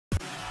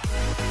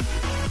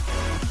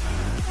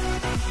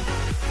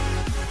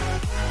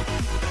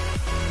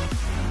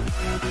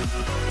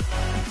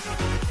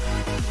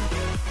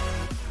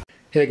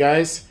Hey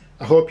guys,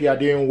 I hope you are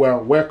doing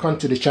well. Welcome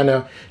to the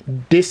channel.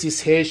 This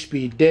is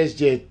HP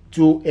Deskjet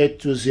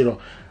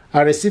 2820.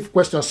 I received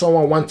questions.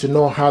 Someone wants to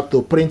know how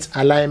to print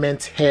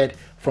alignment head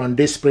from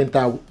this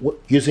printer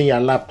using your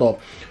laptop.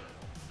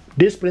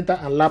 This printer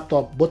and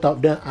laptop, both of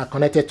them are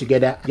connected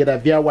together via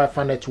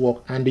Wi-Fi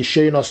network, and they're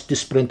showing us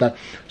this printer.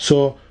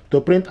 So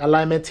to print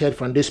alignment head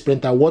from this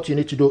printer, what you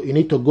need to do, you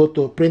need to go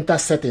to printer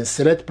settings,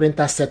 select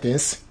printer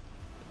settings.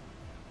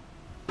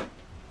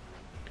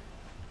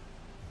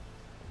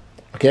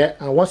 Okay,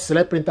 and once you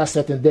select printer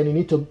settings, then you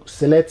need to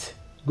select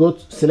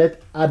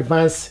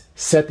advanced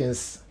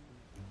settings.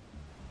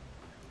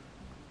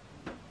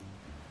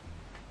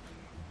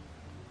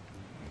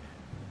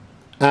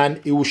 And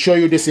it will show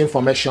you this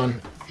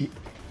information. It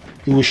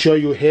will show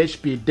you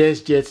HP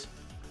Deskjet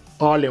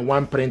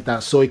all-in-one printer.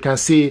 So you can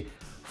see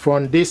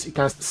from this, you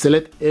can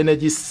select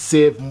energy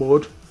save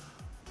mode,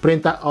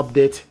 printer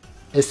update,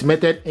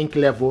 estimated ink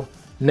level,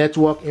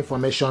 network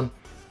information,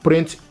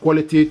 print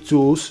quality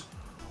tools,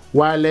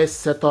 wireless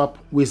setup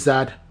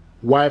wizard,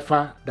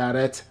 Wi-Fi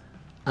direct,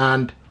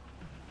 and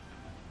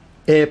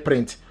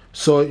AirPrint.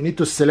 So you need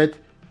to select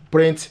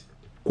print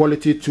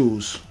quality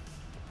tools.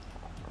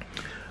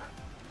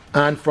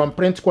 And from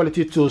print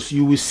quality tools,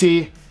 you will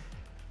see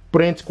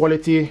print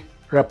quality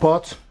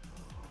report,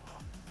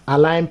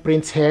 align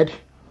print head,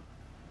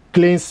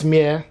 clean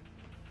smear,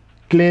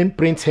 clean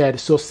print head.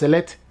 So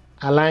select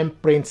align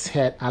print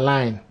head,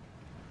 align.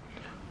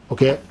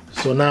 Okay,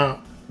 so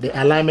now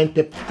the alignment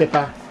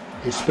paper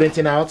is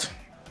printing out.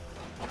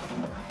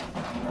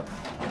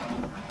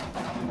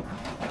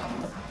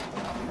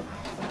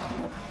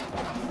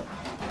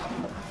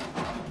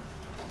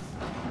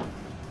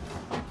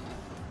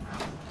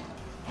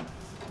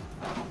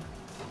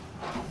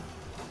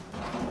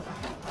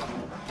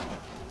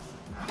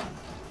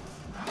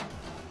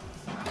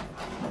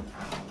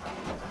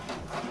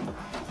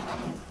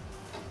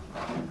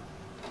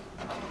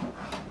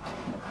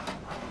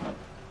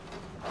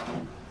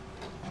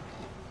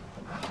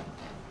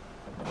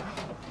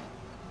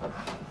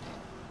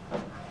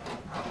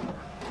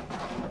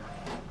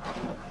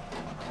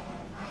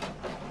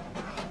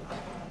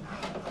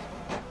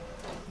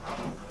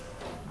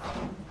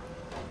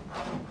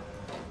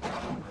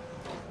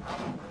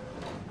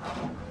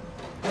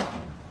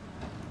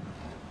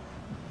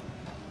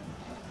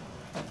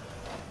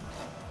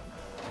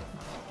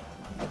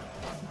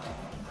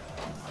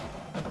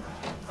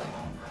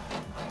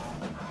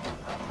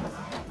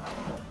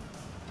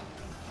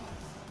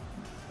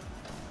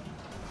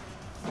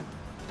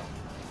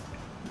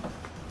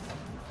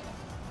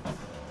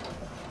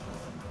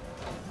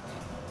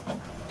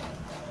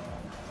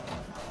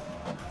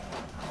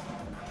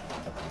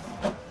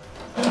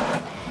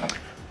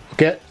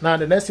 Okay, now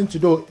the next thing to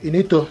do, you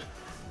need to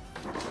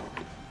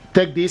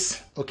take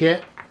this,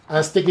 okay,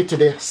 and stick it to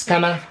the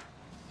scanner.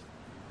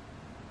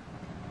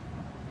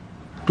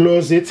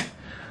 Close it.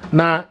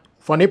 Now,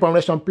 for the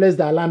information, place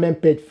the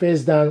alignment page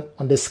face down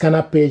on the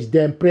scanner page,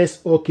 then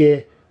press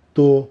OK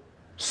to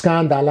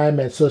scan the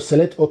alignment. So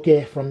select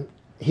OK from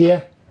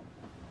here.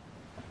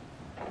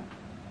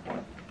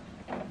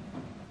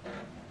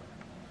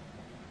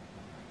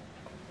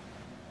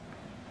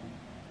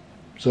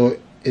 So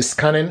it's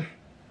scanning.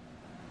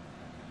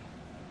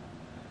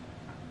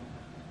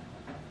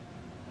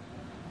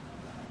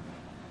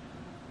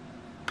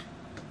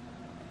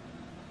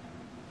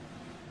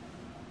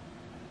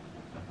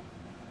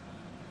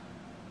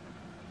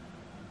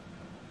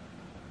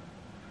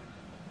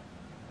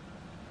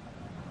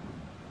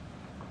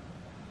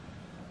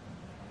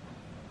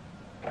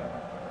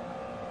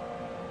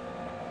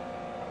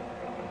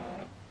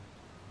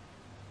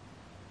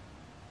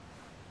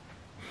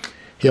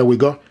 Here we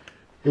go.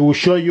 It will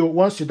show you,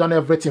 once you've done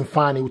everything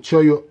fine, it will show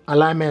you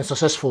alignment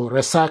successful,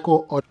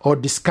 recycle or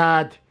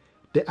discard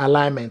the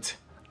alignment.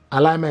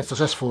 Alignment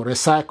successful,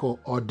 recycle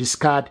or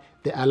discard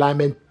the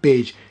alignment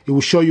page. It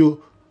will show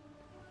you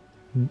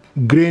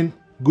green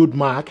good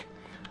mark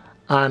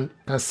and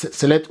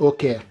select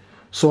OK.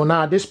 So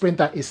now this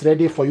printer is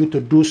ready for you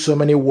to do so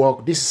many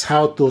work. This is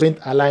how to print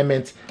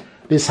alignment.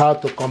 This is how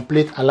to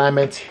complete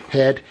alignment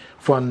head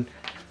from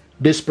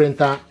this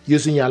printer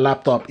using your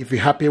laptop. If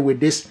you're happy with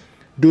this,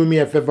 do me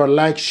a favor,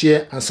 like,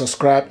 share, and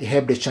subscribe. It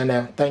helps the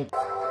channel. Thank you.